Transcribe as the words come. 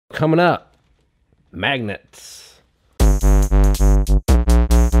coming up, magnets.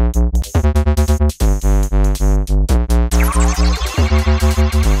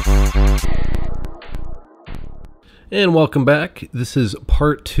 And welcome back. This is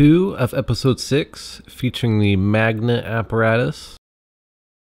part 2 of episode 6, featuring the magnet apparatus.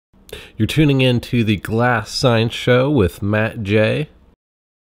 You're tuning in to the Glass Science Show with Matt J.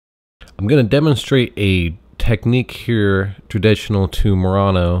 I'm going to demonstrate a technique here traditional to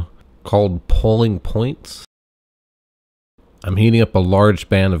Murano called pulling points. I'm heating up a large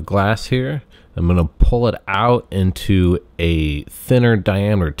band of glass here. I'm going to pull it out into a thinner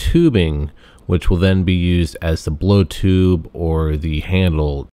diameter tubing, which will then be used as the blow tube or the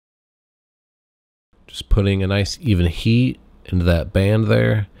handle. Just putting a nice even heat into that band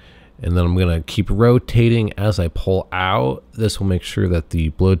there. And then I'm going to keep rotating as I pull out. This will make sure that the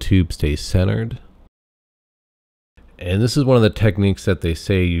blow tube stays centered. And this is one of the techniques that they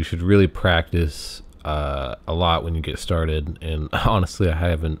say you should really practice a lot when you get started. And honestly, I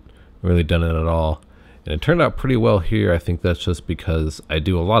haven't really done it at all. And it turned out pretty well here. I think that's just because I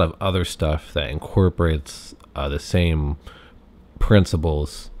do a lot of other stuff that incorporates the same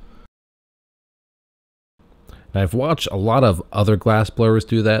principles. And I've watched a lot of other glass blowers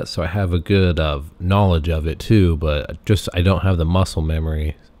do that, so I have a good knowledge of it too, but I don't have the muscle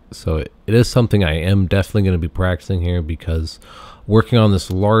memory. So it is something I am definitely going to be practicing here, because working on this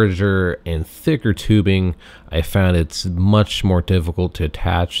larger and thicker tubing, I found it's much more difficult to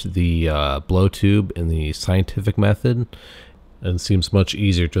attach the blow tube in the scientific method, and it seems much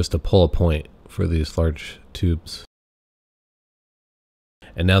easier just to pull a point for these large tubes.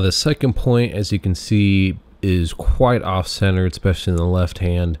 And now the second point, as you can see, is quite off-centered, especially in the left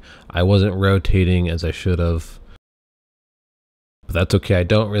hand. I wasn't rotating as I should have, but that's okay. I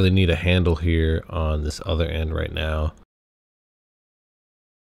don't really need a handle here on this other end right now.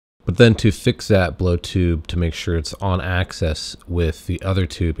 But then to fix that blow tube to make sure it's on axis with the other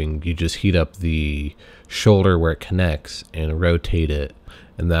tubing, you just heat up the shoulder where it connects and rotate it,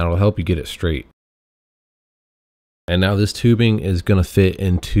 and that'll help you get it straight. And now this tubing is going to fit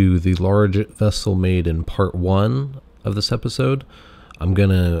into the large vessel made in part 1 of this episode. I'm going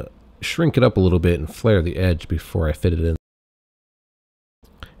to shrink it up a little bit and flare the edge before I fit it in.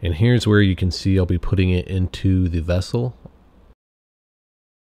 And here's where you can see I'll be putting it into the vessel.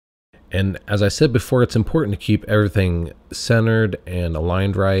 And as I said before, it's important to keep everything centered and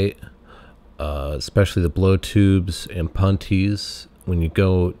aligned right, especially the blow tubes and punties. When you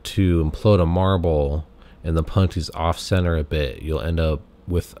go to implode a marble and the punty's off center a bit, you'll end up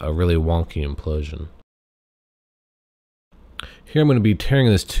with a really wonky implosion. Here I'm going to be tearing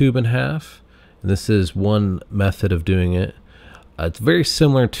this tube in half, and this is one method of doing it. It's very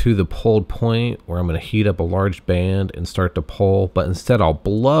similar to the pulled point, where I'm going to heat up a large band and start to pull, but instead I'll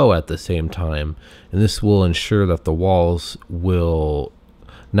blow at the same time, and this will ensure that the walls will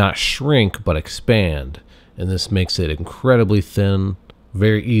not shrink but expand, and this makes it incredibly thin.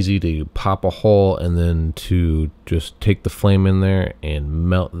 Very easy to pop a hole and then to just take the flame in there and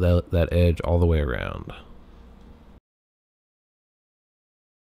melt that edge all the way around.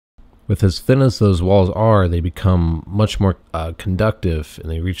 With as thin as those walls are, they become much more conductive,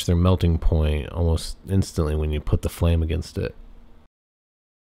 and they reach their melting point almost instantly when you put the flame against it.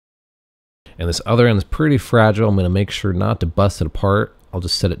 And this other end is pretty fragile. I'm going to make sure not to bust it apart. I'll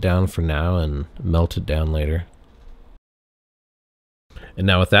just set it down for now and melt it down later. And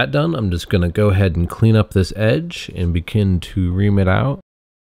now with that done, I'm just going to go ahead and clean up this edge and begin to ream it out.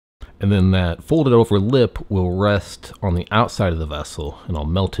 And then that folded over lip will rest on the outside of the vessel, and I'll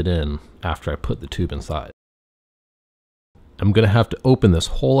melt it in after I put the tube inside. I'm going to have to open this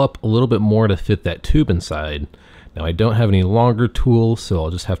hole up a little bit more to fit that tube inside. Now I don't have any longer tools, so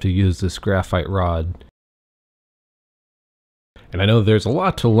I'll just have to use this graphite rod. And I know there's a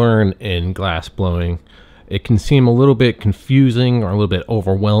lot to learn in glass blowing. It can seem a little bit confusing or a little bit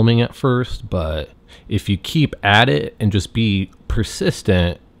overwhelming at first, but if you keep at it and just be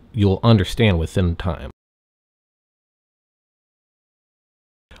persistent, you'll understand within time.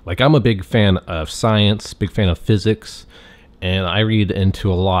 Like, I'm a big fan of science, big fan of physics, and I read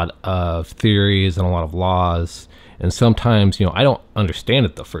into a lot of theories and a lot of laws, and sometimes, I don't understand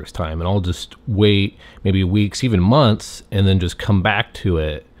it the first time, and I'll just wait maybe weeks, even months, and then just come back to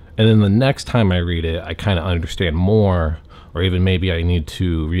it. And then the next time I read it, I kind of understand more, or even maybe I need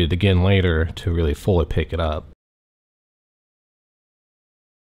to read it again later to really fully pick it up.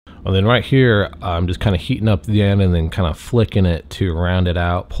 And then right here, I'm just kind of heating up the end and then kind of flicking it to round it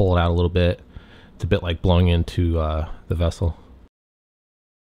out, pull it out a little bit. It's a bit like blowing into the vessel.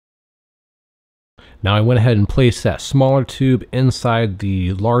 Now I went ahead and placed that smaller tube inside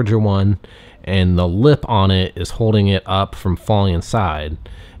the larger one, and the lip on it is holding it up from falling inside.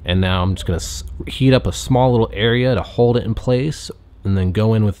 And now I'm just going to heat up a small little area to hold it in place, and then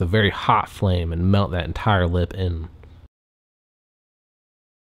go in with a very hot flame and melt that entire lip in.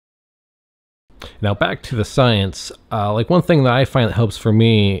 Now back to the science. Like one thing that I find that helps for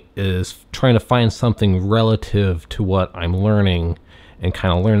me is trying to find something relative to what I'm learning and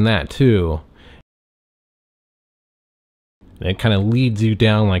kind of learn that too. And it kind of leads you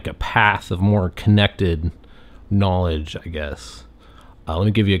down like a path of more connected knowledge, I guess. Let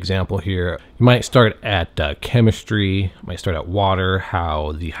me give you an example here. You might start at chemistry, you might start at water,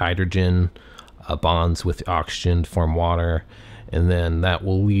 how the hydrogen bonds with the oxygen to form water. And then that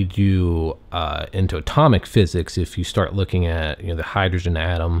will lead you into atomic physics if you start looking at the hydrogen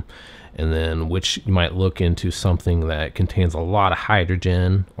atom, and then which you might look into something that contains a lot of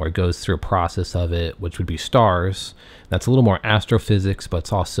hydrogen or goes through a process of it, which would be stars. That's a little more astrophysics, but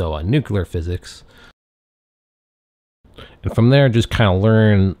it's also nuclear physics. And from there, just kind of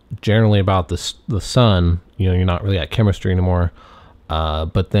learn generally about the sun. You're not really at chemistry anymore,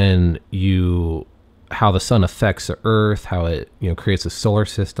 but then how the sun affects the Earth, how it creates a solar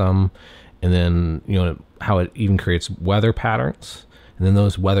system, and then how it even creates weather patterns. And then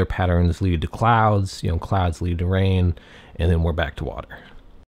those weather patterns lead to clouds, clouds lead to rain, and then we're back to water.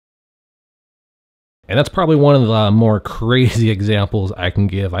 And that's probably one of the more crazy examples I can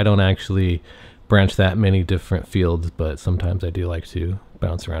give. I don't actually branch that many different fields, but sometimes I do like to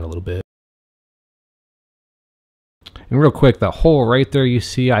bounce around a little bit. And real quick, that hole right there you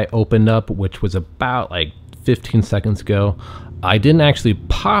see I opened up, which was about like 15 seconds ago. I didn't actually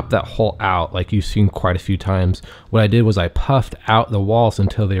pop that hole out like you've seen quite a few times. What I did was I puffed out the walls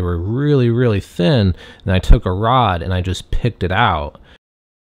until they were really, really thin, and I took a rod and I just picked it out.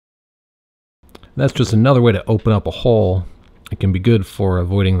 That's just another way to open up a hole. It can be good for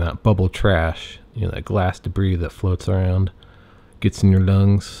avoiding that bubble trash, that glass debris that floats around, gets in your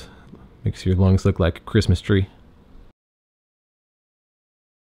lungs, makes your lungs look like a Christmas tree.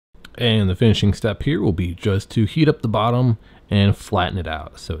 And the finishing step here will be just to heat up the bottom and flatten it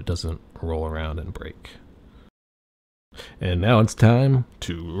out so it doesn't roll around and break. And now it's time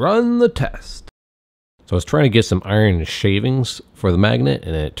to run the test. So I was trying to get some iron shavings for the magnet,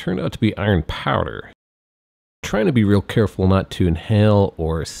 and it turned out to be iron powder. Trying to be real careful not to inhale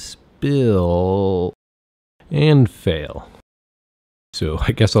or spill, and fail. So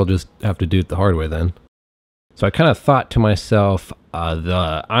I guess I'll just have to do it the hard way then. So I kind of thought to myself,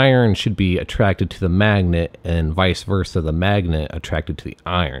 the iron should be attracted to the magnet and vice versa, the magnet attracted to the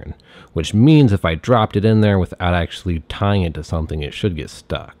iron, which means if I dropped it in there without actually tying it to something, it should get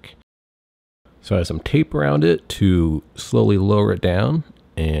stuck. So I have some tape around it to slowly lower it down,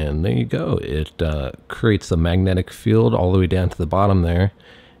 and there you go. It creates a magnetic field all the way down to the bottom there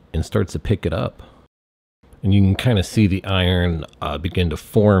and starts to pick it up. And you can kind of see the iron begin to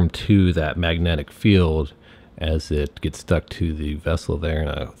form to that magnetic field as it gets stuck to the vessel there in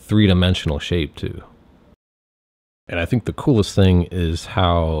a three-dimensional shape too. And I think the coolest thing is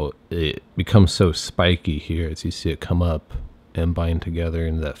how it becomes so spiky here as you see it come up and bind together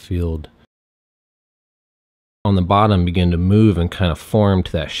in that field. On the bottom begin to move and kind of form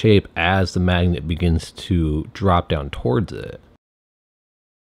to that shape as the magnet begins to drop down towards it.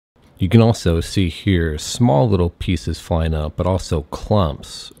 You can also see here small little pieces flying up, but also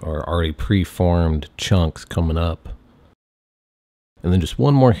clumps or already pre-formed chunks coming up. And then just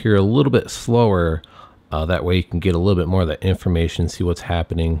one more here, a little bit slower. That way you can get a little bit more of that information, see what's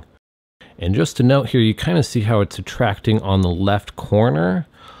happening. And just to note here, you kind of see how it's attracting on the left corner.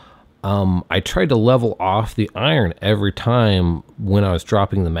 I tried to level off the iron every time when I was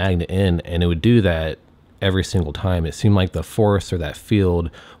dropping the magnet in, and it would do that every single time. It seemed like the force or that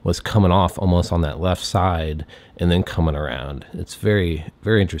field was coming off almost on that left side and then coming around. It's very,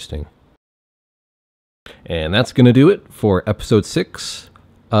 very interesting. And that's going to do it for episode 6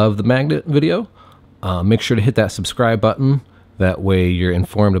 of the magnet video. Make sure to hit that subscribe button. That way you're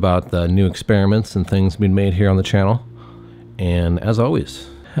informed about the new experiments and things being made here on the channel. And as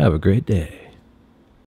always, have a great day.